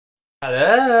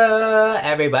Hello,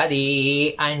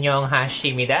 everybody!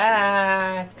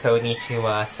 Annyeonghasimida!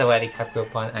 Konnichiwa, sawadee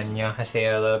kapupon,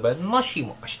 annyeonghaseyo, moshi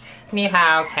mosh, ni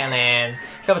hao, Kailan,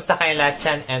 kamusta kayo lahat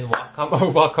dyan, and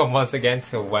welcome once again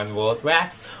to One World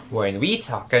Reacts, wherein we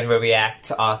talk and we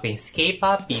react to all things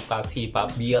K-pop, P-pop,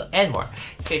 T-pop, BL, and more.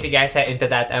 So if you guys are into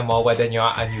that and more, whether you're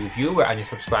a new viewer, a new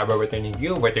subscriber, returning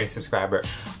viewer, returning subscriber,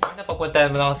 or napapunta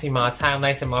mo lang sa mga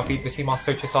timelines, sa mga videos, sa mga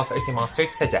searches, also sa mga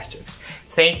search suggestions.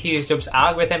 Thank you, YouTube's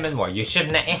algorithm and more. You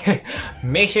should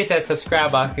make sure to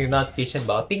subscribe on the notification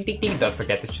bell. Ting ting ting. Don't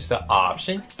forget to choose the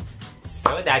option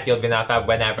so that you'll be notified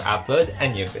whenever I upload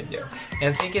a new video.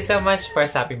 And thank you so much for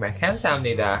stopping by.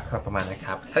 감사합니다. kapamanak.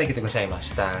 Arigatou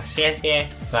gozaimashita. Shie.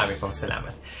 Marami pong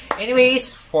salamat.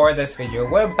 Anyways, for this video,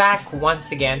 we're back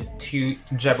once again to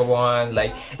Ep.1.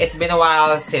 Like, it's been a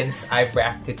while since I've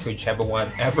reacted to Ep.1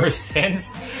 ever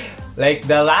since. Like,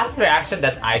 the last reaction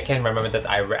that I can remember that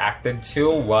I reacted to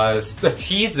was the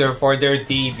teaser for their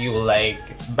debut, like,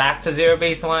 back to Zero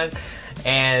Base 1.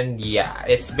 And yeah,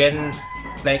 it's been,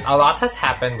 like, a lot has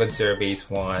happened with Zero Base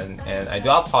 1, and I do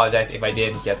apologize if I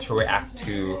didn't get to react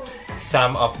to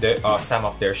some of their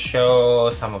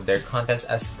shows, some of their contents,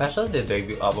 especially the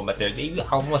debut album. But their debut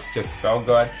album was just so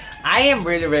good. I am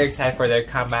really excited for their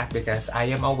comeback because I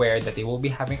am aware that they will be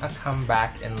having a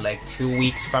comeback in like 2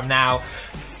 weeks from now.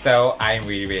 So I'm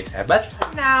really excited. But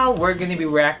for now, we're gonna be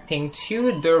reacting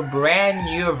to their brand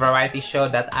new variety show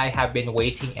that I have been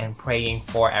waiting and praying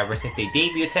for ever since they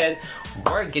debuted.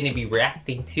 We're gonna be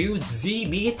reacting to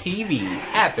ZBTV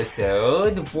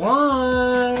Ep.1.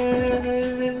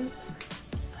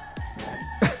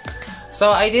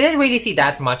 So I didn't really see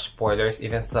that much spoilers,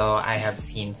 even though I have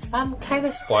seen some kind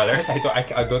of spoilers. I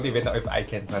don't even know if I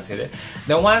can consider it.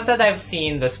 The ones that I've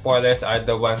seen, the spoilers are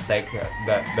the ones like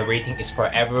the rating is for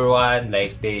everyone.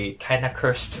 Like they kind of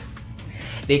cursed.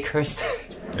 They cursed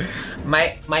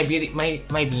my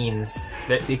beans.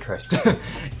 They cursed,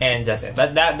 and just it.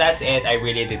 But that's it. I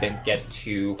really didn't get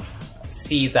to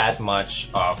see that much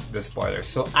of the spoilers.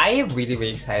 So I am really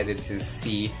excited to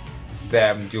see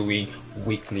them doing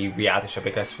weekly reality show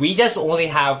because we just only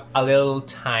have a little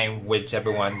time with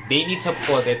everyone. They need to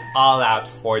put it all out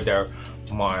for their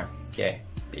marketing.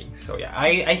 So yeah,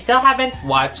 I still haven't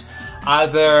watched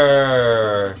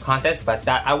other contests, but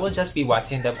that I will just be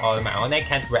watching them all on my own. I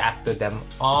can't react to them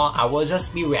all. I will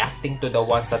just be reacting to the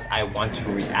ones that I want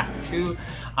to react to,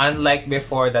 unlike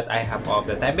before that I have all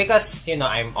the time, because you know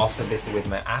I'm also busy with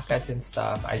my ACADS and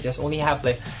stuff. I just only have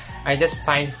like, I just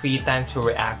find free time to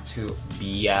react to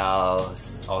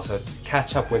BLs, also to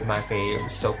catch up with my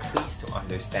faves, so please do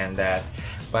understand that.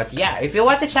 But yeah, if you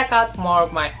want to check out more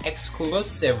of my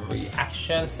exclusive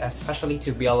reactions, especially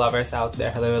to BL lovers out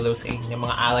there, hello sa inyo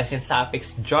mga allies and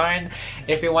sapics, join.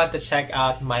 If you want to check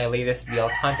out my latest BL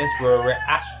contents, we're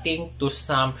reacting to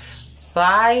some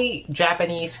Thai,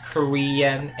 Japanese,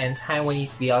 Korean, and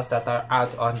Taiwanese BLs that are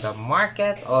out on the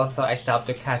market. Although I still have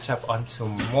to catch up on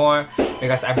some more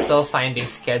because I'm still finding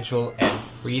schedule and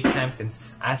free time,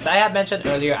 since as I have mentioned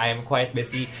earlier, I am quite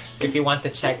busy. So if you want to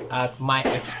check out my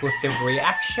exclusive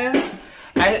reactions,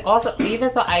 I also,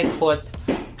 even though I put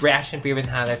reaction preview and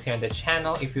highlights here on the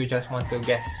channel, if you just want to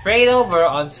get straight over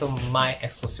onto my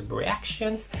exclusive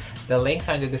reactions, the links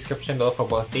are in the description below for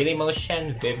both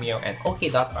Dailymotion, Vimeo, and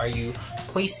OK.ru.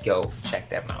 Please go check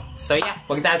them out. So yeah,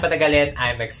 wag na patagalin.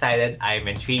 I'm excited, I'm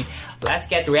intrigued. Let's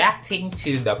get reacting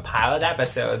to the pilot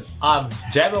episode of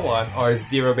Ep.1 or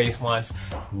Zero Base 1's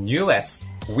newest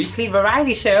weekly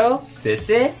variety show. This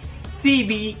is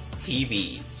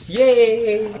ZBTV.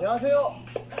 Yay! 안녕하세요.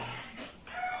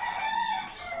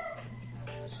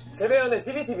 재배연의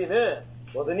지비티비는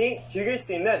뭐든지 즐길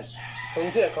수 있는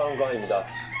정치의 관광입니다.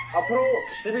 앞으로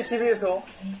지비티비에서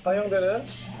방영되는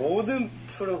모든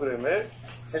프로그램을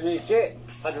재미있게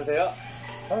봐주세요.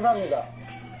 감사합니다.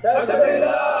 잘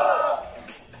부탁드립니다.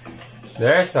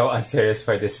 They're so unserious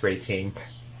for this rating.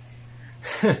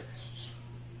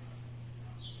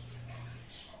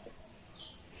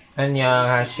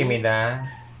 안녕하십니다.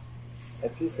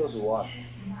 에피소드 1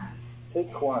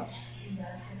 테이크 1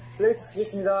 슬레이트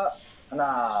치겠습니다.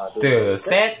 하나, 둘,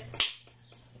 셋.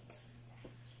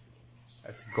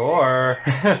 Let's go.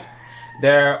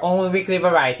 Their own weekly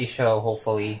variety show,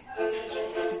 hopefully.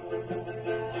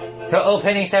 The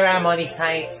opening ceremony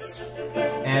sites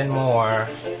and more.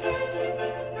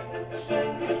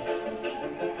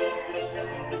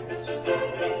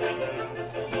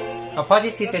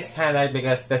 Apologies if it's kind of light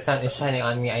because the sun is shining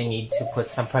on me. I need to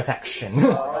put some protection.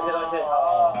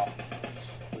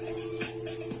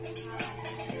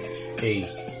 Hey.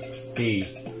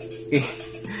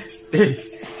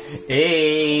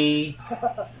 Hey.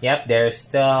 Yep, they're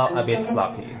still a bit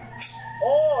sloppy.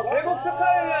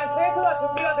 축하를 위한 케이크가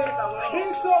준비가 되어 있다고요.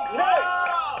 Piece of cake!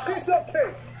 Piece of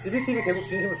cake! 지비티비 개국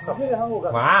진심으로 축하합니다.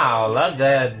 Wow, love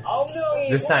the 9명이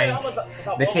design,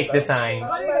 the cake design.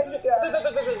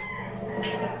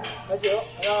 할게요.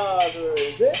 하나, 둘,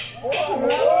 셋.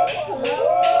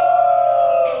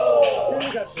 젤리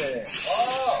같아.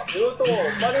 이것도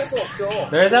빠질 수 없죠.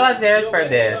 There's someone serious for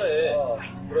this.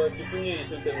 그런 기쁜 일이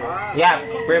있을 때는. Yeah,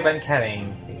 ribbon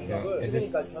cutting. Is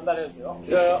it? 까지 전달해주세요.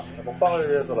 싫어요. 먹방을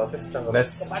위해서 라텍스 장갑.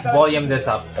 Let's volume this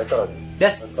up. 발가락.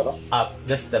 Just up,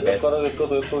 just a bit. 발가락에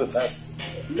껴도 예쁘겠다.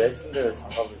 레슨데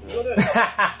장갑을 줘요.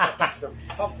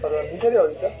 인테리어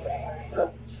어딨죠?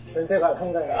 전체가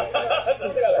한가요.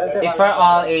 It's for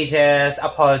all ages.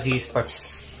 Apologies for.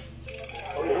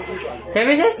 Can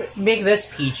we just make this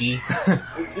PG?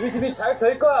 지비티비 잘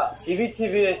될 거야.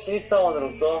 지비티비의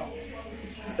신입사원으로서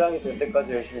부장이 될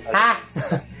때까지 열심히 Ha!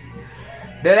 달려보겠습니다.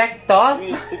 Director?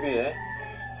 지비티비의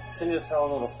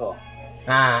신입사원으로서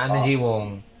Ano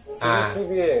Jiwong?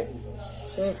 지비티비의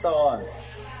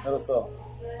신입사원으로서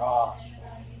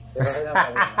제가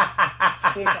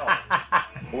회장님입니다. 신입사원.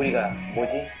 우리가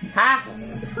뭐지? Ha?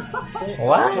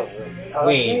 What? 다 같이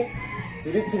Wait.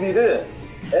 지비티비를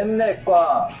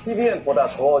M넷과 TVN보다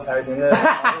더 잘 되는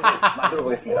방송을 만들어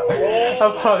보겠습니다.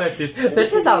 Apologies.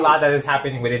 There's just a lot that is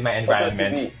happening within my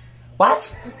environment. TV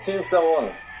What?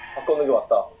 신입사원 바꿔놓은 게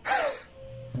왔다.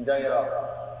 긴장해라.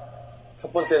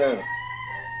 첫 번째는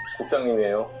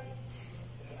국장님이에요.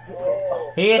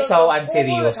 He is so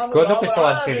unserious. Gunok is so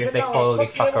unserious, like holy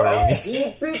fuckaroni.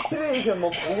 지비티비 이렇게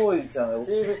뭐 그거 있잖아요.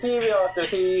 지비티비 어쩔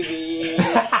TV.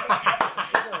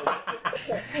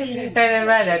 TV.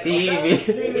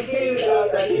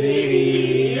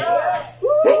 TV.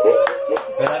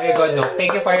 We love you, Gunok.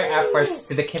 Thank you for your efforts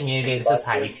to the community and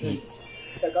society.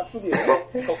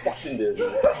 덕박진데요.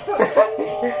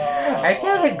 I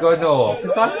can't let Gunok.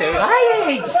 He's not serious.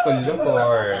 Ay, just Gunok.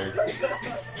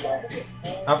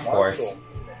 Of course.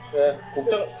 네,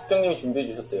 국장님이 준비해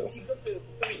주셨대요.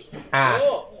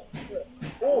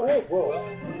 뭐야?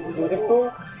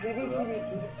 조직도?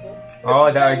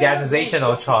 Oh, the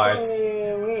organizational chart.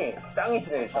 국장님이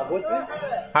짱이시네. 뭐지?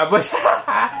 뭐지?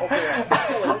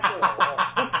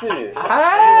 혹시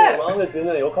아! 마음에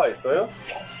드는 역할 있어요?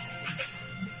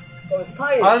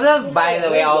 Also, by the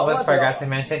way, I almost forgot to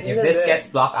mention, if this gets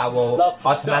blocked, I will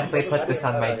automatically put this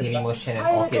on my Dailymotion and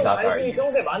OK.org.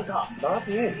 평소에 많다.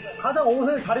 나한테 가장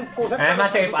옷을 잘 입고 And I'm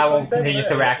not sure if I will continue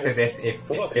to react to this if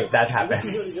that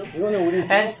happens.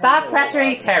 And stop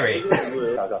pressuring Terry.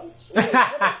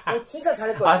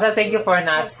 Also, thank you for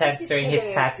not censoring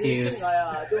his tattoos.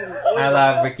 I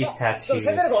love Ricky's tattoos.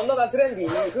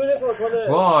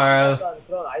 More.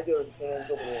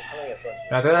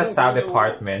 Now to the style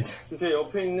department. 제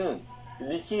옆에 있는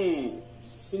리키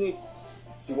신입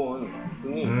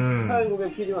직원분이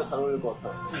스타일곡의 PD와 잘 어울릴 것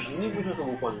같아요. 눈이 부셔서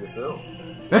못 봐주겠어요?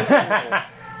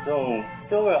 좀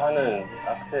수업을 하는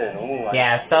악세 너무 많이.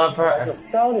 Yeah, silver.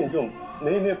 스타일이 좀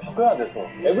매일매일 바꿔야 돼서.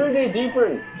 Everyday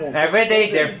different. 좀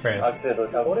Everyday different. 악세도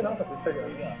잘. 머리는 항상 비슷하게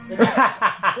하니까.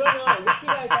 그러면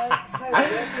리키가 일단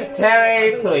스타일.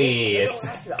 Terry, please.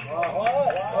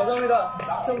 감사합니다.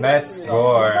 Let's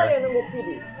go.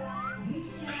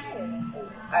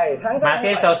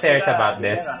 Matthew is so serious about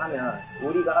this.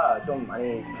 우리가 좀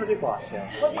많이 터질 것 같아요.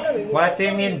 What do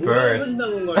you mean burst?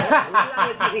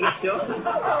 터지겠죠?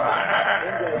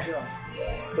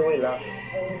 스토리라.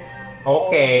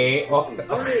 Okay.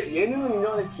 근데 예능은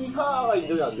인정하는데 시사가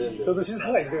인정이 안 되는데. 저도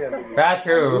시사가 인정이 안 됩니다. That's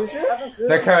true.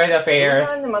 The current affairs.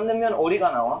 논란을 만들면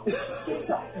어리가 나와?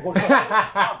 시사.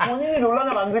 본인이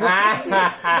논란을 만들고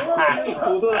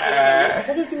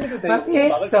Matthew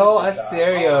is so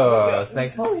unserious. Like,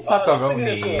 holy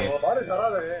fuckaroni. 말을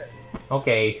잘하네.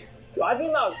 Okay.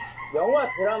 마지막 영화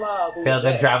드라마 Fill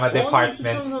the drama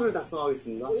department. 추천서를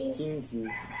작성하겠습니다.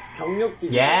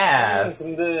 경력직. Yes.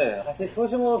 근데 다시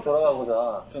초심으로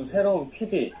돌아가고자 좀 새로운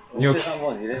PD 여기서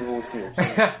한번 일해보고 싶은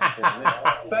욕심이 때문에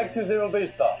Back to Zero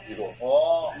Base 이거.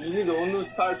 이제 너무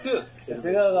스타트.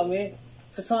 제가 감히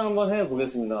추천 한번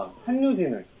해보겠습니다.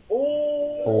 한유진을.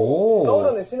 오.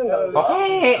 떠오르는 신은 가을.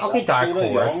 Okay, dark 이런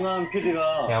horse. 영한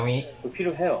PD가 Yummy.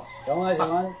 필요해요.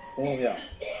 영하지만 진지한.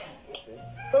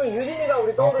 그럼 유진이가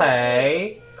우리 떠오르는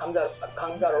Okay.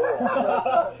 강자로.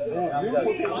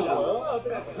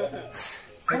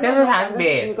 This is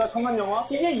handmade. 그러니까 천만 영화?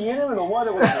 CJ ENM을 넘어야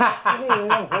되거든요. CJ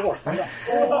ENM 별거 없습니다.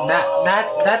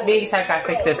 Not being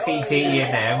sarcastic to CJ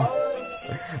E&M.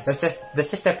 That's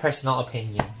just a personal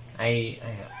opinion. I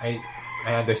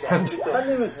understand.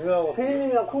 작가님이 중요하고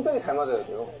PD님이랑 쿵짝이 잘 맞아야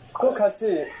돼요. 꼭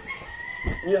같이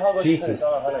일하고 싶은 Jesus,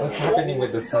 이상을 하는 what's happening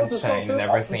with the sunshine and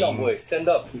everything? 뭐해?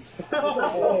 스탠드업.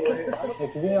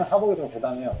 규빈이랑 사복이 좀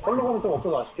대단해요. 컬러감이 좀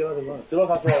없어서 아쉽긴 하지만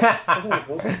들어가서 표정이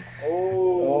보여줘.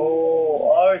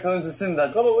 오, 아, 저는 좋습니다.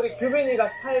 그러면 우리 규빈이가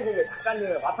스타일북의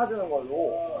작가님을 맡아주는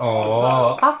걸로.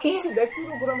 오케이. 혹시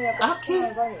맥주도 그러면 약간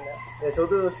추천하는 사람이 있나요? 네,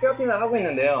 저도 스케어팀을 하고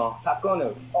있는데요.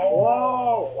 작건을.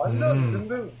 와, 완전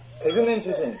든든. 개그맨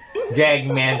출신.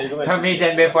 Jagman,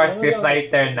 comedian before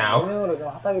scriptwriter now. 운영으로 좀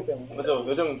핫하기 때문에. 맞죠.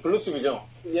 요즘 블루칩이죠.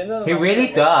 얘는 He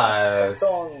really does.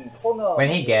 어떤 코너.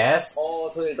 When he guess.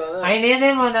 저는 일단은 I need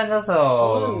him on ano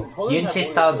Yunchi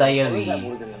style 저는 잘 diary.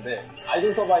 모르겠는데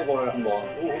아이돌 서바이벌을 한번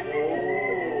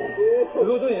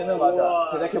그것도 얘는 맞아.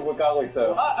 제작해볼까 하고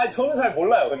있어요. 아니 저는 잘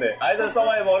몰라요. 근데 아이돌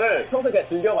서바이벌을 평소에 그냥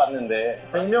즐겨봤는데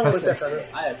 100명으로 시작하는.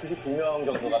 아니 99명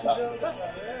정도가 딱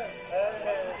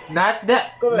Not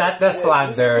the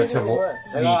slander to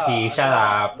VP. Shut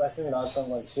up. 말씀이 나왔던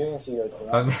건 지훈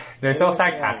씨였지만. They're so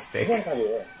sarcastic.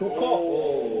 후원하게.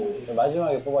 조커.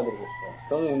 마지막에 뽑아드리고 싶어요.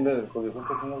 저는 근데 거기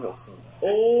뽑힐 생각이 없습니다.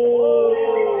 오.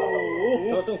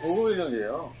 제가 좀 고급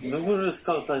인력이에요. 누구를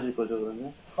스카우트 하실 거죠,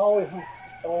 그러면? 하오이 형.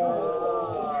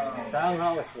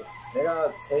 장하오 씨.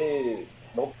 내가 제일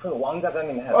높은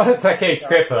왕작가님 해야 돼. It's okay,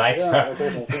 scriptwriter.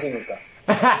 어떻게 좀 구기니까.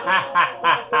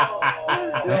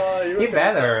 You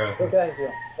better. 그렇게 하시죠.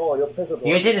 옆에서 뭐.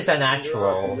 Eugene is a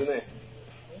natural. 눈에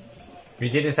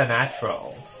Eugene is a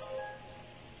natural.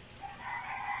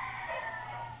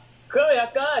 그러면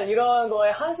약간 이런 거에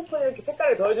한 스푼 이렇게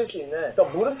색깔을 더해줄 수 있는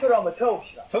그러니까 물음표를 한번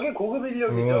채워봅시다. 저게 고급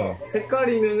인력이죠.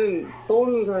 색깔이면은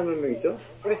떠오르는 사람이 몇 명 있죠?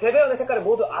 우리 재배원의 색깔이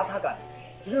모두 아사간.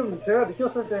 지금 제가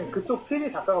느꼈을 땐 그쪽 PD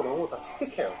작가가 너무 다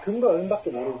칙칙해요. 금과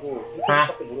은밖에 모르고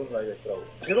이쪽밖에 모르는 아이가 있더라고요.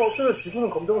 제가 없으면 지구는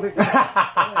검정색이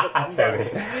Terry.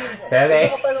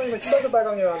 빨강이면 신발도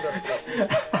빨강이어야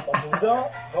한다니까. 진짜?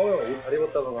 하우 형 옷 잘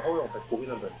입었다가 하우 형 다시 고기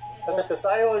전다. 살짝 그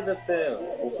싸이월드 때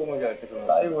옷 고르게 할 때 그런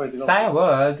싸이월드가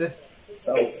Cywood.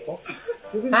 싸우고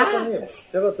규빈 작가님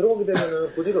제가 들어오게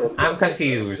되면은 보직을 어떻게 I'm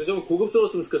confused. 좀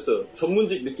고급스러웠으면 좋겠어요.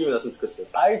 전문직 느낌이 났으면 좋겠어요.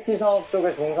 IT 사업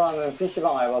쪽에 종사하는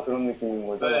PC방 알바 그런 느낌인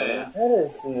거죠? 네.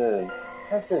 페레스는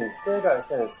사실 세갈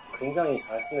센스 굉장히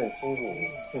잘 쓰는 친구.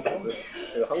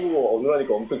 내가 한국어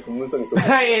어눌하니까 엄청 전문성 있어.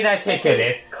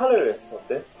 Inarticulate. 카레레스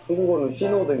어때? 한국어는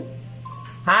신호등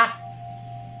Huh?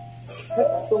 색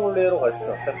소믈리에로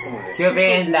갔어. 색 소믈리에.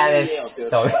 Given that is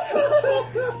so.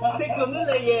 섹스 없는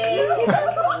레게.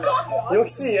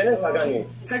 역시 얘는 자간이.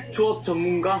 색 조합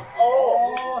전문가?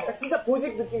 진짜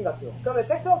보직 느낌 같죠? 그러면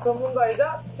섹터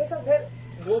전문가이자 패션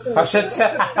무엇은 I should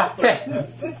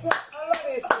패션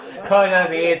컬러리스트.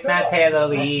 colorist, not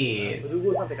terrorist.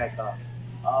 누구 선택할까?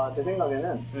 제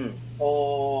생각에는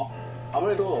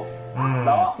아무래도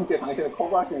나와 함께 당신을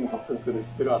커버할 수 있는 커플들이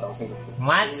필요하다고 생각해요.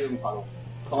 What? 지금 바로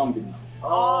성함입니다.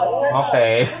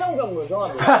 Okay. 최종 전문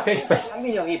성함이. Especially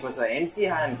상빈이 형이 벌써 MC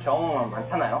한 경험은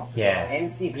많잖아요. yes.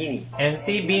 MC 비니.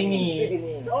 MC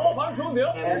Beanie. 발음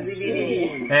좋은데요? MC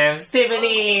비니. MC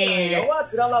Beanie. 영화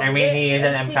드라마 I mean, he is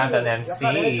an important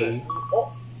MC.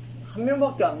 한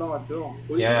명밖에 안 남았죠.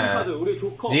 우리 Yeah. 카드, 우리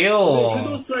조커, Jill. 우리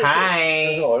섀도우 스트라이크. Hi.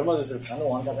 그래서 얼마 주실 가는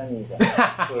왕자간입니다.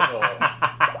 그래서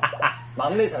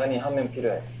막내 자간이 한 명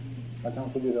필요해. 마창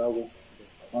소비를 하고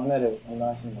막내를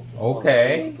원하시는 거.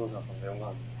 오케이.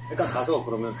 일단 가서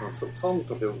그러면 좀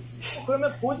처음부터 배우겠습니다.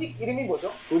 그러면 보직 이름이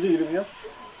뭐죠? 도지 이름이요?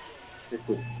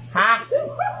 백두. Ha?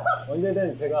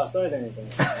 언제든 제가 써야 되니까요.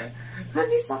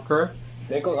 Honeysucker.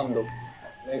 내거 감독.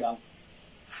 내감.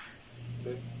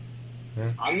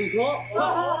 안 웃어?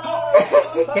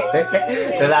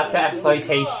 The laughter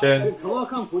exploitation.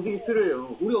 정확한 보직이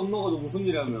필요해요. 우리 엄마가 너 무슨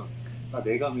일 하면 나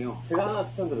내감이요. 제가 하나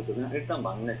추천드렸거든요. 일단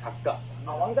막내 작가.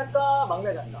 왕작가,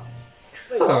 막내 작가.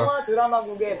 영화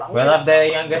드라마국의 막내 We'll have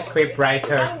the youngest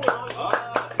scriptwriter.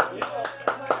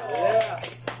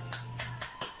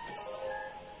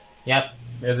 Yep.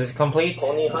 Is this complete?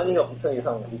 건이 한이가 붙은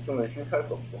이상 이 춤은 실패할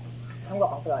수 없어. 상과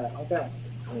방패 아니야, 방패.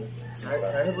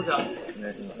 잘 해보자.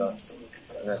 안녕하십니까.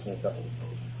 안녕하십니까.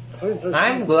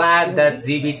 I'm glad that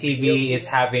ZBTV is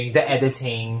having the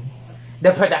editing,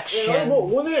 the production.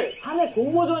 여러분, 오늘 사내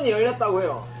공모전이 열렸다고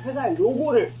해요. 회사의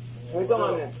로고를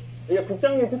결정하는. 이게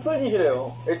국장님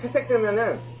특별지시래요.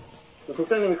 채택되면은 그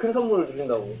국장님이 큰 선물을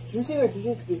주신다고. 주식을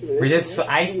주실 수도 있고.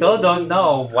 I still don't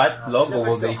know what logo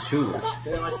will they choose.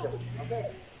 진행하시죠.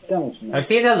 I've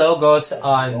seen the logos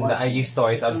on the IG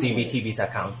stories of ZBTV's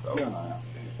accounts though.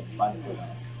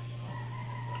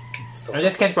 I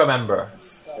just can't remember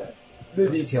the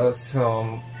details,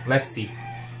 so let's see.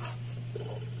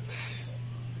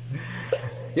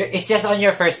 It's just on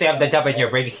your first day of the job and you're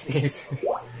breaking things.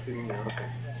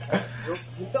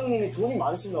 국장님이 돈이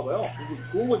많으신가 봐요. 이게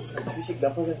좋은 걸 주시면 주식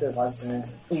몇 %를 받으시면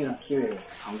이런 기회에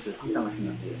다음주에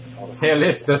상장하시면 Hey,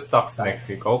 list the stocks next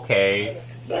week. Okay.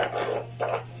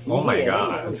 Oh my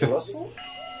god. 몰랐어?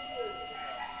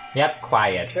 Yep,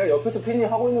 quiet. 제가 옆에서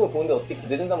피디님 하고 있는 거 보는데 어떻게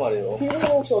기대된단 말이에요. 피디님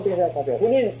혹시 어떻게 생각하세요?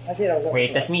 본인 자신이라고 생각하세요?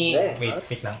 Wait, let me 네.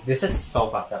 wait lang. This is so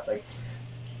fucked up. Like,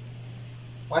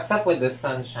 what's up with the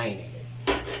sun shining?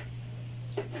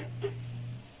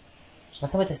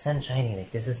 What's up with the sun shining?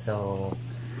 Like, this is so.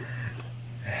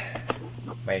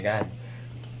 My God.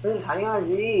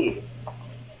 당연하지.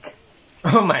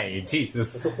 Oh my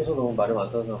Jesus. 저쪽에서 너무 말이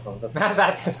많다고 생각합니다. Not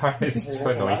that part is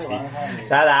too noisy.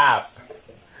 Shut up.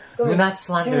 Do not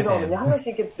slander 지금서 them. 한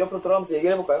명씩 이렇게 옆으로 돌아가면서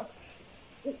얘기를 해볼까요?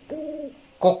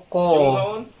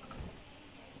 꼬꼬.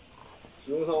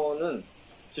 지용사원은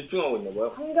집중하고 있나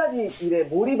봐요. 한 가지 일에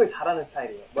몰입을 잘하는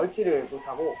스타일이에요. 멀티를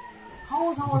못하고.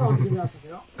 하우 상원은 어떻게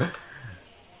생각하세요?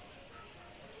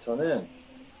 저는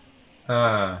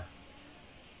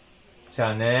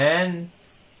저는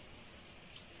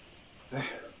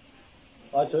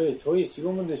저희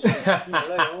직원분들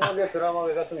원래 영화계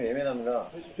드라마계가 좀 예민합니다.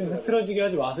 좀 흐트러지게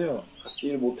하지 마세요. 같이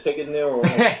일 못하겠네요.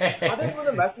 다른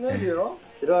분은 말씀해주세요.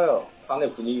 싫어요. 사내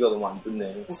분위기가 너무 안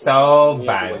좋네. so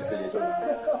bad.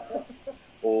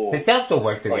 오. They still have to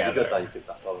work together.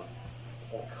 이겼다.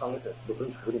 강세, 너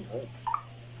그럼 잘 그린다.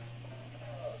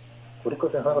 우리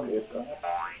것 중에 하나가 되겠다.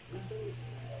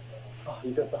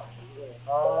 이겼다.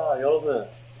 여러분,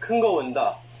 큰 거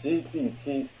온다.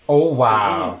 ZBTV. Oh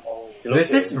wow.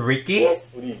 This is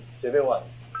Ricky's? 우리 재배완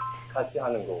같이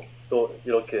하는 거. 또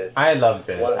이렇게. I love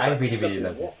this. I really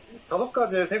love this.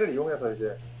 5가지의 색을 이용해서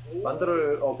이제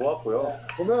만들어 보았고요.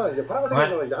 보면 이제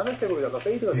파란색에다가 이제 하늘색으로 약간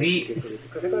페이드가 Z 그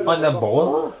색깔이 on the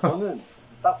bowl? 저는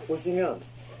딱 보시면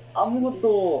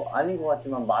아무것도 아닌 것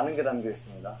같지만 많은 게 담겨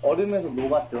있습니다. 얼음에서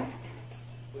녹았죠.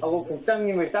 하고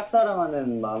국장님을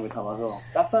짝사랑하는 마음을 담아서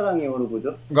짝사랑이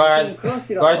오르고죠. God,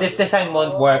 this design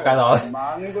won't work at all.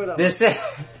 많은 걸 담아. This is.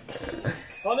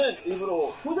 저는 일부러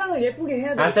포장을 예쁘게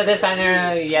해야 돼요. As a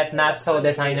designer, yet not so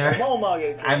designer,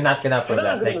 어마어마하게. I'm not gonna put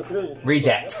that. 대단한 Like, 그림을 그려주는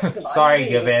reject. 거예요. Sorry, 많이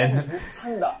given.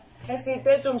 한다. 했을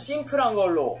때 좀 심플한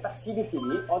걸로 딱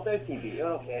지비티비, 어쩔 TV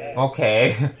이렇게.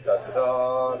 Okay.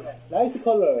 나이스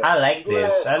컬러. I like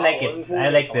this. I like it. I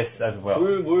like this as well.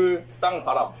 불, 물, 땅,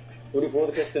 바람. 우리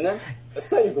브로드캐스트는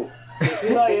스타일북. 그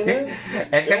나이에는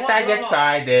And can I get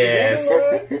try this?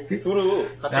 두루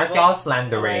같이 Not y'all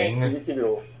slandering.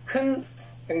 GBTV로 큰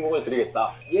행복을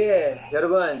드리겠다. 예,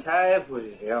 여러분 잘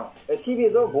보여주세요.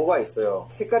 TV에서 뭐가 있어요?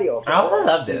 색깔이 I 어떤 also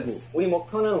love this. 우리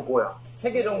목표는 뭐야?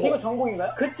 세계 정보. 이거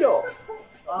전공인가요? 그쵸?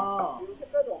 아,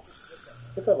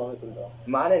 색깔 마음에 든다.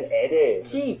 많은 애들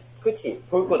그치?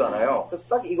 볼 거잖아요. 그래서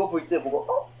딱 이거 볼 때 보고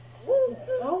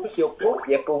귀엽고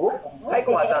예쁘고 할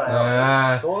거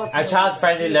같잖아요. A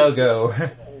child-friendly logo.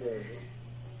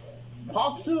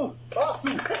 박수!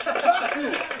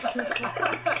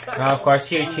 Of course,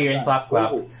 cheer, cheer, and clap,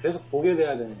 clap. 계속 보게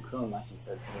돼야 되는 그런 맛이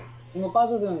있어요. 이거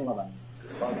빠져드는 맛 아니에요?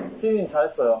 맞아. 피디님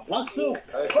잘했어요. 박수!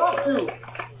 박수!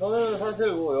 저는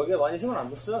사실 뭐 여기에 많이 힘을 안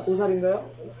줬어요. 고살인가요?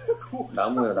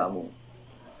 나무예요, 나무.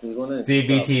 이거는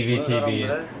ZBTV TV.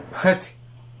 What?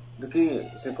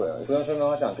 느끼실 거예요. 부연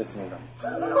설명하지 않겠습니다.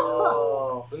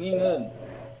 본인은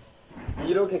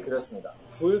이렇게 그렸습니다.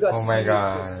 불같이 Oh my 생길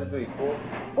God. 수도 있고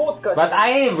꽃같이. But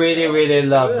I really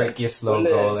love Ricky's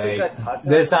logo. Like,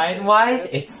 design-wise,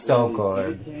 it's so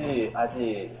good. 지비티비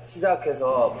아직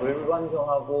시작해서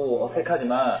불완성하고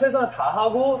어색하지만 최선을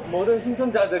다하고 모든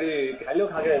신청자들이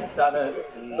달려가겠다는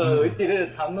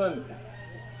의지를 담은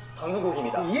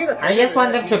방송국입니다. I just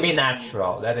want them to be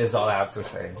natural. That is all I have to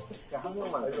say.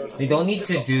 They don't need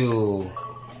to do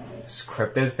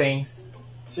scripted things.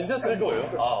 진짜 쓸 거예요?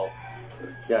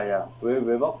 야야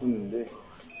왜 바꾸는데?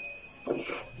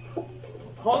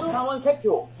 건우 사원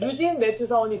 3표, 유진 매튜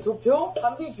사원이 2표,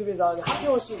 한비 규빈 사원이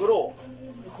 1표씩으로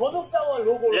건우 사원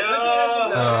로고를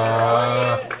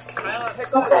Uh, 다양한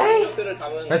색깔의 것들을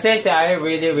담은 but seriously, I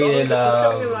really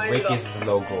love Ricky's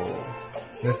logo.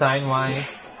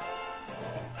 Design-wise,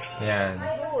 yeah.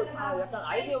 다 약간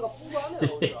아이디어가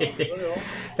풍부하네요.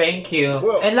 Thank you.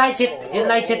 Enlarge it in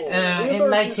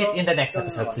the next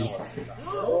episode, please.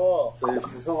 저희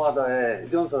구성하다의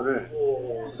의견서를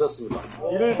주셨습니다.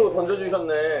 이를 또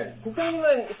던져주셨네.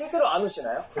 국장님은 실제로 안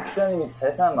오시나요? 국장님이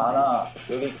재산 많아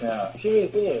여기 그냥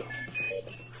취미일 뿐이에요.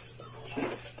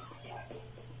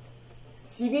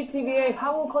 GBTV의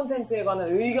향후 컨텐츠에 관한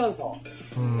의견서.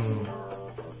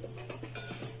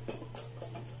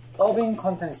 더빙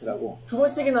컨텐츠라고 두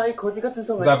번씩이나 이 거지 같은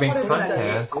소리 Dubbing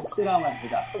content. 웹드라마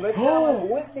제작 웹드라마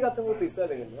OST 같은 것도 있어야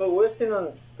되겠네. 그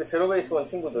OST는 그 제로베이스원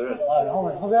친구들.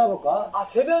 한번 섭외해볼까? 아,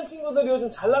 재배한 친구들이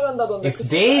요즘 잘 나간다던데. If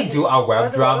they do a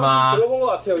web drama, 들어본 것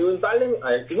같아요. 요즘 딸내미,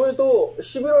 아니, 이번에 또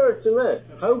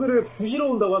 11월쯤에 가요계를 부시러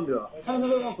온다고 합니다. 한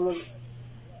소절만 불러주세요.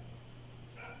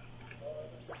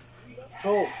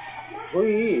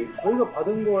 저희가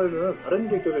받은 거에는 다른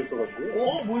게 껴져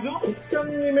있어가지고. 뭐죠?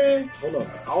 국장님의 전원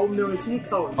 9명의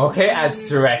신입사원. okay, as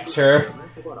director.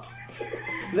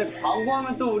 근데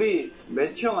광고하면 또 우리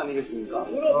매튜 형 아니겠습니까?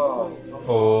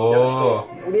 Oh.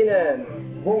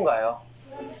 우리는 뭔가요?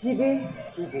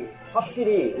 지비티비.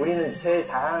 확실히 우리는 제일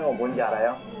잘하는 건 뭔지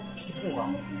알아요? 시킨 거.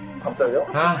 갑자기요?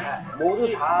 Huh?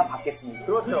 모두 다 받겠습니다.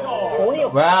 그렇죠. 돈이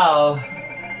없어. Well.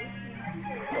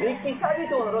 미키 사비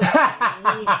돈으로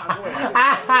이 방송을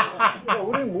만들고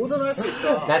우리는 뭐든 할 수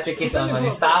있다. Not Ricky Solomon.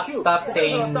 Stop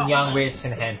saying young, rich,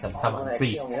 and handsome. Come on,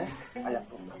 please. 기력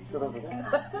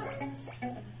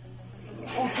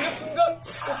충전.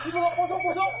 피부가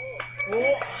뽀송뽀송.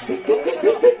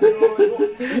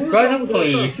 Go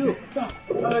please.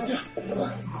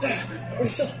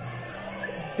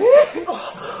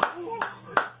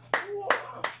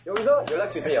 여기서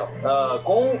연락 주세요.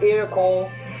 010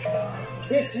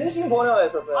 제 진심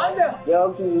번호였었어요. 안 돼요.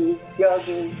 여기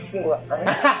친구가.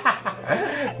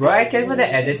 Right, get with the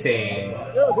editing.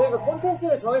 여러분, 저희가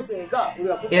콘텐츠를 정했으니까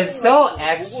우리가 It's so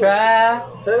extra.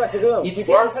 저희가 지금 It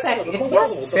feels like it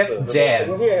feels fifth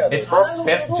gen. It feels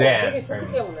fifth 되게 gen.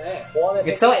 좋기 때문에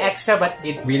It's so extra, but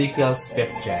it really feels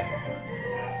fifth gen.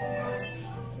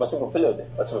 맞춤법 틀려야 돼.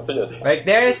 맞춤법 틀려야 돼. Like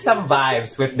there is some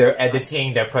vibes with their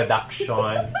editing, their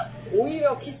production.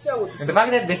 오히려 키치하고 And the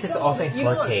fact that this is also in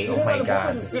 4K. Oh my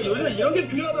god. 요즘 이런 게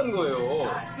필요하다는 거예요.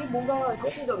 이게 뭔가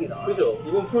혁신적이다. 그죠?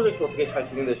 이번 프로젝트 어떻게 잘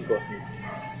진행되실 것 같습니다.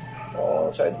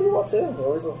 잘 될 것 같아요.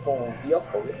 여기서 뭐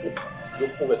이억 보겠지.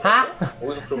 욕 보겠다. Huh?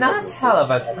 어디서 좀 Not tell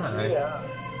about time.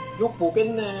 욕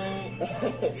보겠네.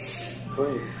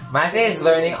 Matthew is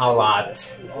learning a lot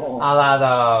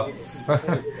of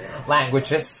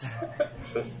languages,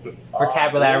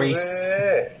 vocabularies.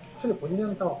 actually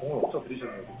본인한테 공을 엄청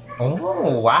들이셨네요.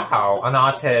 Oh wow, an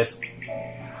artist.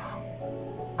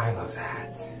 I love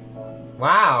that.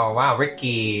 Wow,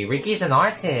 Ricky's an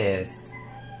artist.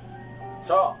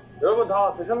 자, 여러분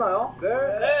다 되셨나요? 네.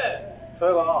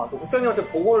 저희가 또 국장님한테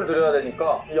보고를 드려야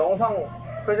되니까 이 영상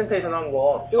프레젠테이션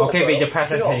한번 찍어볼까요? Okay, video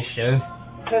presentation.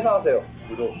 퇴사하세요.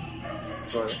 구독,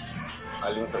 좋아요,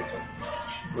 알림 설정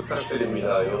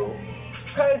부탁드립니다요.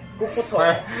 스타일북부터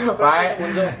Why?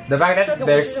 The fact that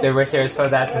they were serious for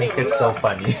that makes it so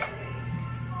funny.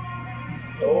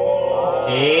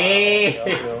 Hey.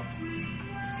 안녕하세요.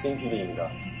 지비티비입니다.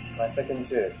 My second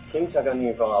chair, 김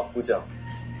차관님 from 압구정.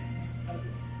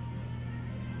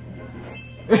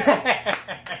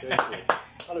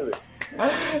 하루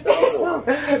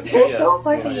They're so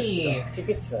funny.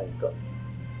 PPT라니까.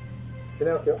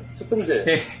 진행할게요. 첫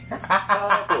번째,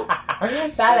 사고,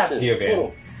 Shut up, you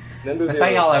man. I'm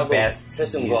trying all our best.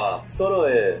 패션과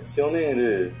서로의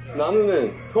견해를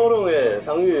나누는 토론의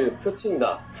장을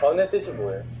펼친다. 견해 뜻이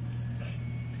뭐예요?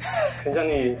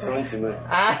 굉장히 좋은 질문.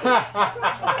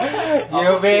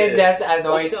 You man just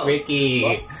annoys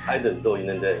Ricky. 아이들도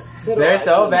있는데. They're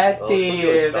so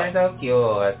besties. They're so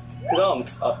cute. 그다음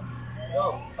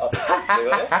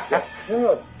내가 해?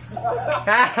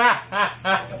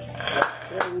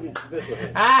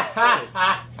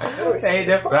 Say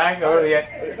the prank earlier.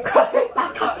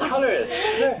 하늘에서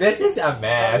This is a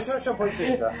mess. 인터랙션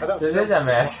포인트입니다. 가장 This is a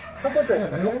mess. 첫 번째,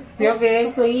 You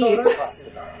man, please.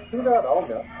 봤습니다. 승자가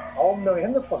나오면 9명의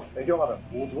핸드폰 배경화면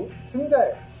모두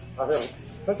승자의 자세로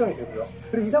설정이 되고요.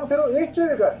 그리고 이 상태로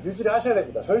일주일간 유지를 하셔야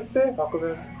됩니다. 절대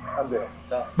바꾸면 안 돼요.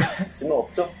 자, 질문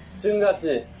없죠?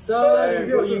 지금까지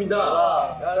스타일입니다.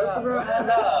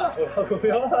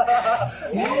 뭐라고요?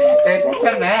 They're such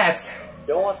a mess.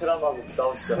 영화 드라마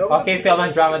나오시죠? Okay, film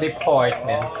and drama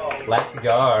department. Let's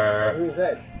go. 둘,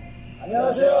 셋.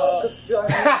 안녕하세요.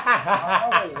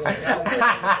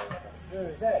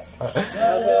 둘, 셋.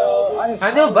 안녕하세요.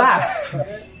 Ano ba?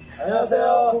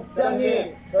 안녕하세요.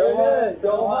 국장님. 저희는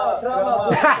영화 드라마.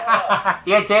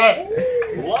 You're Jen.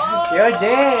 You're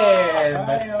Jen.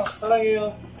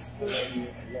 사랑해요.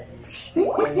 She's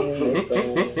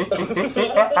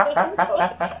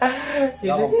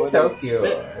so cute.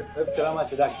 웹드라마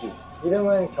제작기.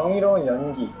 이름은 경이로운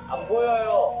연기. 안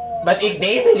보여요. But if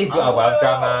they really do a web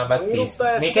drama, but please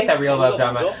make it a real web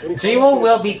drama. Jiwon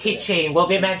will be teaching, will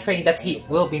be mentoring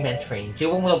will be mentoring.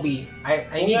 Jiwon will be.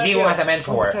 I need Jiwon as a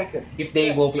mentor if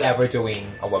they will be ever doing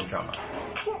a web drama.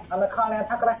 아나카네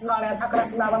타크라시마네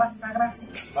타크라시마바나시 타크라시.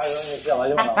 아, 이거는 진짜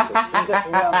마지막 나왔어. 진짜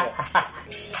중요한 거.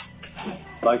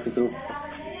 마이크 들어.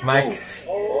 마이크.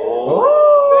 오.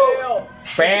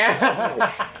 뱀.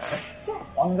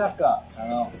 왕작가,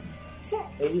 장어.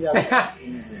 애기작가,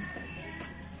 임진.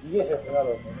 이게 제일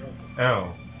중요하다고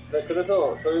생각해요. 네,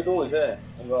 그래서 저희도 이제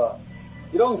뭔가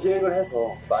이런 기획을 해서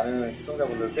많은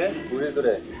시청자분들께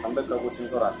우리들의 담백하고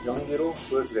진솔한 연기로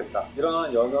보여주겠다.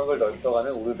 이런 영역을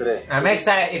넓혀가는 우리들의 I'm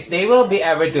excited. If they will be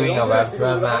ever doing a web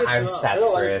drama, I'm sad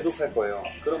for it. 부족할 거예요.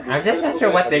 I'm just not sure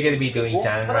what they're gonna be doing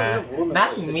genre.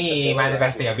 Not me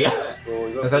manifesting a bit.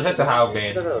 Because I just to how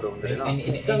big. I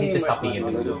need to stop being in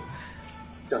the mood.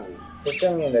 국장님.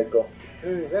 국장님 내 거.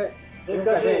 둘, 셋.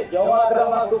 지금까지 영화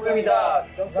드라마 도겸이다.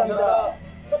 감사합니다.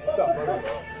 진짜 안 맞아.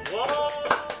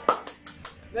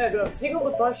 네, 그럼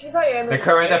지금부터 시사 예능. The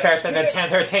current affairs and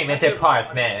entertainment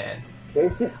department.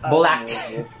 Black.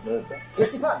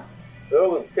 게시판.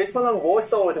 여러분, 게시판 하면 무엇이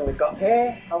떠오르십니까?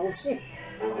 개하고 식.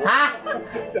 아.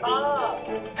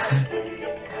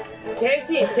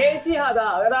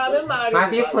 게시하다라는 말이.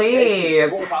 Matthew,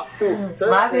 please. 박두.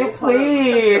 Matthew,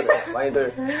 please.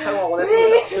 많이들 사용하곤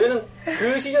했습니다. 저희는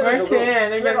그 시절에 조금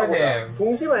Okay, 생각보다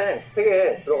동심의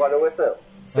세계에 들어가려고 했어요.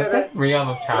 시야를 Realm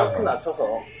of 이렇게 Childhood.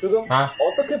 낮춰서 조금 아.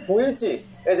 어떻게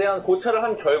보일지에 대한 고찰을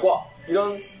한 결과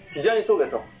이런 디자인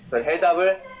속에서 저희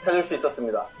해답을 찾을 수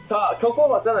있었습니다. 다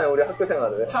겪어봤잖아요, 우리 학교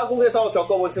생활을. 타국에서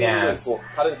겪어본 친구들도 Yes. 있고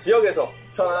다른 지역에서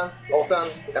천안, 어산,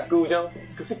 약구우정,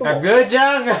 급식도 A 먹고 good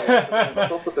jung.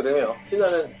 수업도 들으며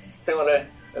신나는 생활을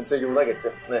즐기곤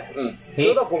하겠죠. 네.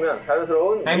 그러다 보면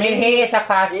자연스러운 I mean, he is a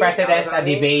class president, a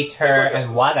debater, and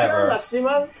시간 whatever.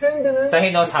 같지만 트렌드는 So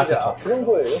he knows how to 바뀌자. talk. 그런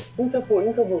거예요.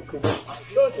 인터뷰 그거.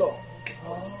 그렇죠.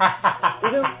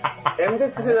 요즘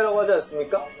MZ 세대라고 하지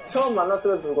않습니까? 처음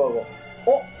만났음에도 불구하고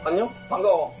안녕?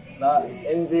 반가워. 나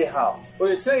MG 하우.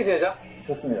 우리 친하게 지내자.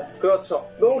 좋습니다. 그렇죠.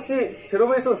 너 혹시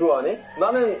제로베이스 좋아하니?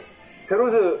 나는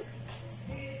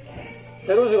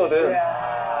제로즈거든.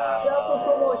 셀프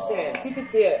프로모션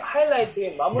PPT의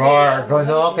하이라이트인 마무리.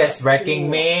 Gonok is wrecking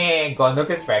me.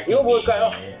 Gonok is wrecking 이거 me. 뭘까요?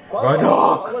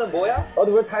 Gonok. 광고는 뭐야?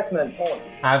 어드버타이즈먼트 톤.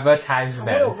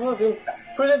 Advertisement. 없어서 지금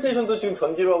프레젠테이션도 지금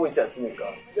전지로 하고 있지 않습니까?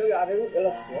 여기 아래로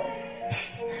연락 주세요.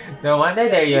 No wonder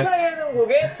they're used 시사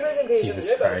예능국의 프레젠테이션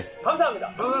Jesus Christ.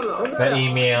 감사합니다. the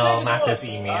email, Matthew's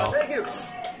email. 땡큐.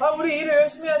 우리 일을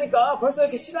열심히 하니까 벌써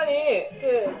이렇게 시간이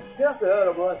이렇게 지났어요,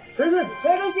 여러분.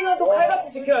 퇴근 시간 또 칼같이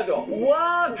지켜야죠.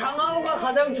 와, 장하오가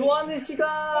가장 좋아하는 시간.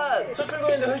 첫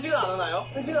출근인데 회식은 안 하나요?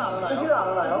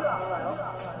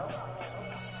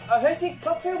 회식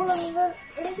첫 출근은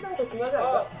퇴근 시간이 더 중요하지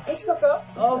않을까? 회식할까요?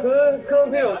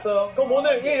 그런 필요 없어요. 그럼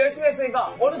오늘 일 열심히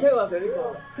했으니까 얼른 퇴근하세요,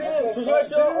 리코. 피디님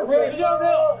조심하시죠.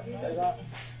 조심하세요.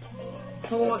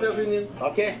 성공하세요, 피디님.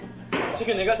 오케이.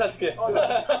 치킨 내가 사줄게.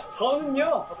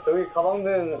 저는요. 저기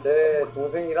가방든 제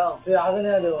동생이랑 저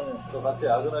야근해야 돼, 오늘. 저 같이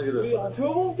야근하기로 했어요.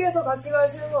 두 분께서 같이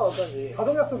가시는 건 어떤지.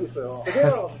 가족 약속이 있어요.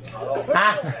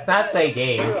 Not the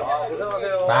game.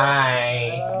 고생하세요.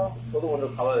 Bye. 저도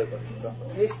먼저 가봐야 될 것 같습니다.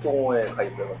 테니스 동호회에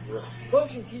가입돼가지고요. 그럼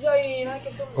지금 디자인 할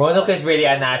게 좀. Gonok is really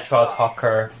a natural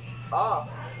talker.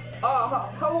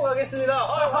 하고 가겠습니다.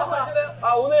 하고 가시나요?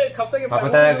 오늘 갑자기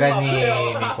Papa talaga ni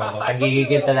Gonok.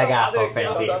 Nagigigil talaga ako,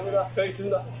 Fenji. 감사합니다.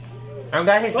 가겠습니다. I'm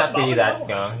glad he's not really that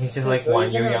young. He's just like 1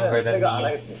 year younger than 제가 안 me.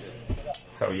 하겠습니다.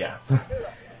 So yeah.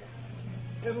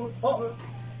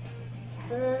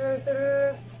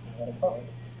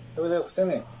 여보세요,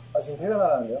 국장님. 지금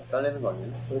퇴근하라는데요? 딸리는 거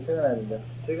아니에요? 우리 퇴근해야 된대요.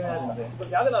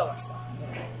 그럼 야근하러 갑시다.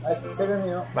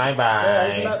 퇴근이요. Bye 네, bye.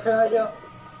 알겠습니다.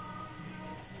 퇴근하세요.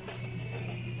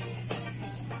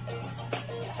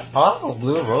 Oh,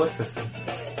 blue roses.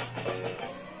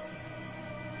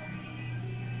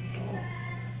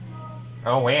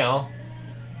 Oh well.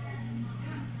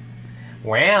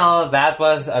 Well, that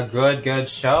was a good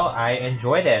show. I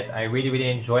enjoyed it. I really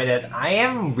enjoyed it. I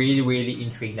am really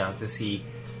intrigued now to see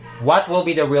what will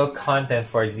be the real content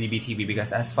for ZBTV,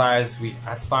 because as far as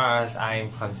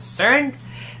I'm concerned,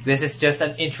 this is just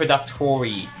an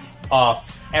introductory of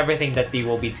everything that they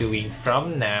will be doing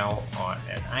from now on,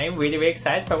 and I'm really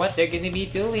excited for what they're going to be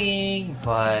doing.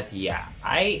 But yeah,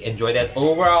 I enjoyed it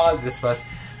overall. This was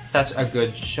such a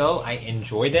good show. I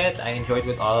enjoyed it. I enjoyed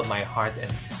with all of my heart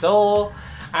and soul.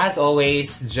 As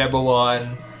always, Ep.1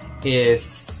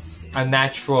 is a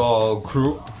natural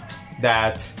group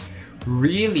that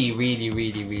really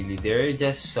they're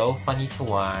just so funny to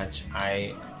watch.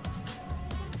 I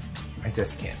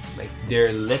just can't. Like,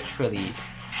 they're literally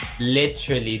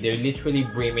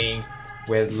brimming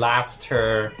with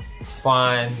laughter,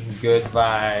 fun, good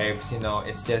vibes. You know,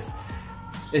 it's just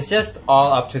it's just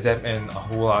all up to them and a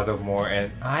whole lot of more,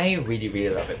 and I really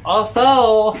love it.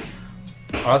 Also,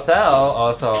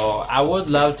 I would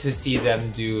love to see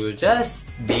them do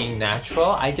just being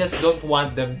natural. I just don't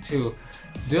want them to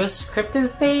do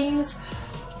scripted things.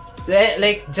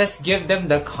 Like just give them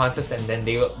the concepts and then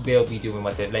they'll be doing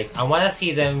what they like. I want to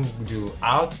see them do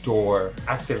outdoor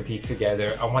activities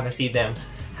together. I want to see them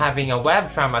having a web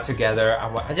drama together.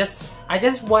 I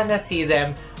just want to see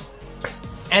them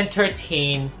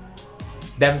entertain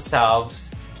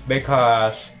themselves,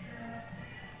 because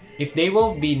if they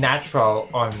will be natural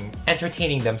on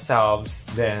entertaining themselves,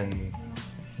 then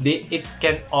it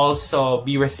can also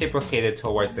be reciprocated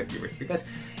towards the viewers, because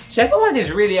Ep.1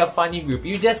 is really a funny group.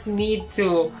 You just need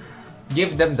to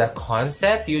give them the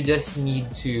concept, you just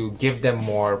need to give them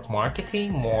more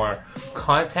marketing, more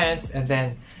contents, and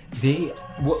then they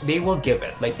will give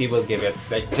it. Like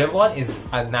Ep.1 is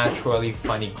a naturally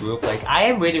funny group. Like I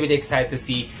am really excited to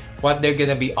see what they're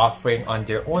gonna be offering on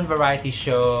their own variety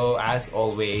show, as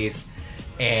always.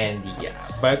 And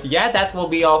yeah, that will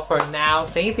be all for now.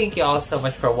 Thank you all so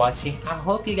much for watching. I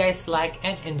hope you guys like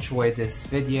and enjoy this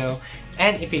video.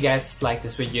 And if you guys like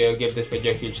this video, give this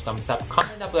video a huge thumbs up.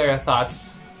 Comment down below your thoughts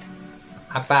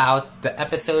about the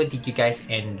episode. Did you guys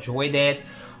enjoyed it?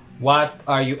 What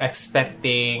are you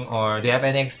expecting, or do you have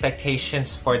any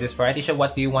expectations for this variety show?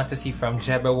 What do you want to see from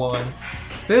Ep.1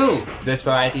 through this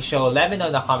variety show? Let me know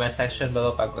in the comment section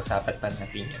below. Pag-usapan pa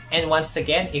natin yun. And once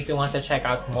again, if you want to check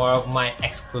out more of my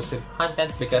exclusive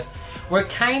contents, because we're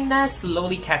kinda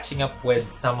slowly catching up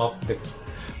with some of the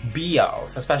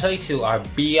BLs, especially to our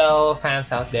BL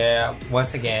fans out there.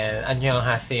 Once again,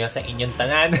 annyeonghaseyo sa inyong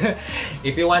tanan.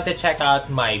 If you want to check out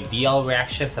my BL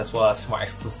reactions as well as more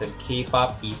exclusive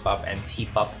K-pop, E-pop, and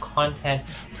T-pop content,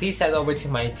 please head over to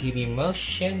my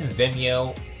Dailymotion,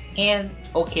 Vimeo, and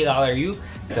OK$U.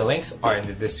 The links are in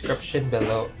the description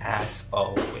below as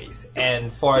always. And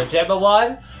for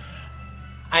Ep.1,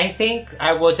 I think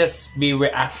I will just be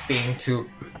reacting to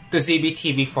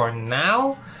ZBTV for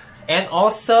now. And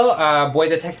also Boy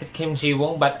Detective Kim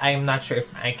Ji-woong, but I'm not sure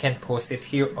if I can post it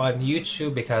here on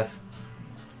YouTube because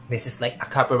this is like a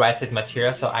copyrighted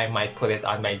material, so I might put it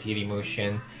on my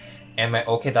Dailymotion and my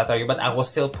OK$U, but I will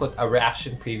still put a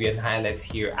reaction preview and highlights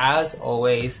here as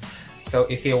always. So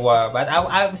if you want, but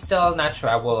I'm still not sure.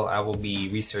 I will be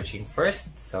researching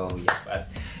first. So yeah, but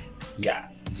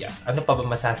yeah. Ano pa ba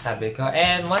masasabi ko?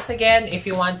 And once again, if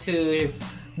you want to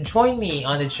join me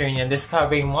on the journey and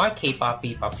discovering more K-pop,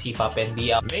 E-pop, T-pop, and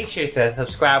BL, make sure to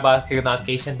subscribe on the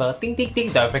notification bell.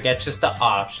 Ting. Don't forget to choose the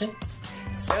option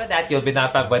so that you'll be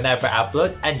notified whenever I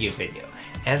upload a new video.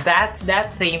 And that's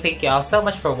that thing. Thank you all so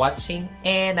much for watching,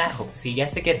 and I hope to see you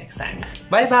guys again next time.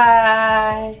 Bye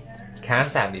bye.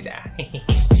 감사합니다.